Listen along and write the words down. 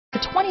The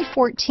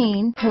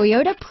 2014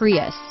 Toyota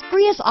Prius.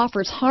 Prius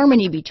offers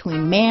harmony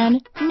between man,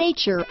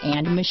 nature,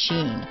 and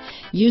machine.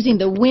 Using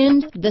the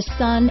wind, the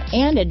sun,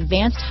 and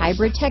advanced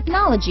hybrid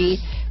technology,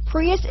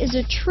 Prius is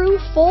a true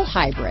full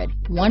hybrid,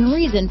 one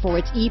reason for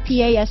its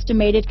EPA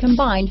estimated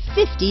combined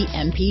 50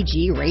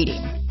 mpg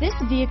rating. This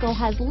vehicle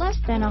has less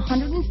than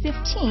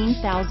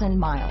 115,000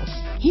 miles.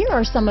 Here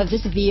are some of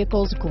this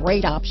vehicle's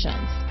great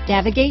options: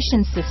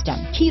 navigation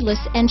system,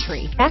 keyless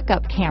entry,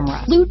 backup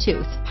camera,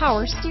 Bluetooth,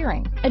 power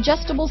steering,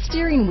 adjustable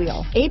steering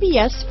wheel,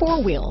 ABS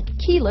 4-wheel,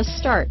 keyless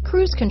start,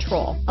 cruise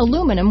control,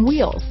 aluminum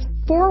wheels,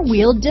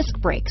 4-wheel disc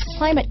brakes,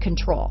 climate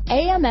control,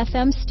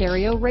 AM/FM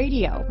stereo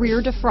radio,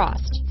 rear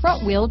defrost,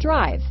 front-wheel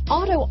drive,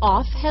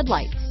 auto-off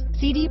headlights,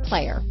 CD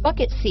player,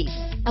 bucket seats,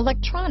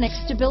 electronic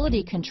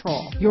stability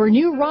control. Your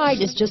new ride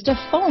is just a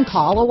phone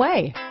call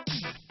away.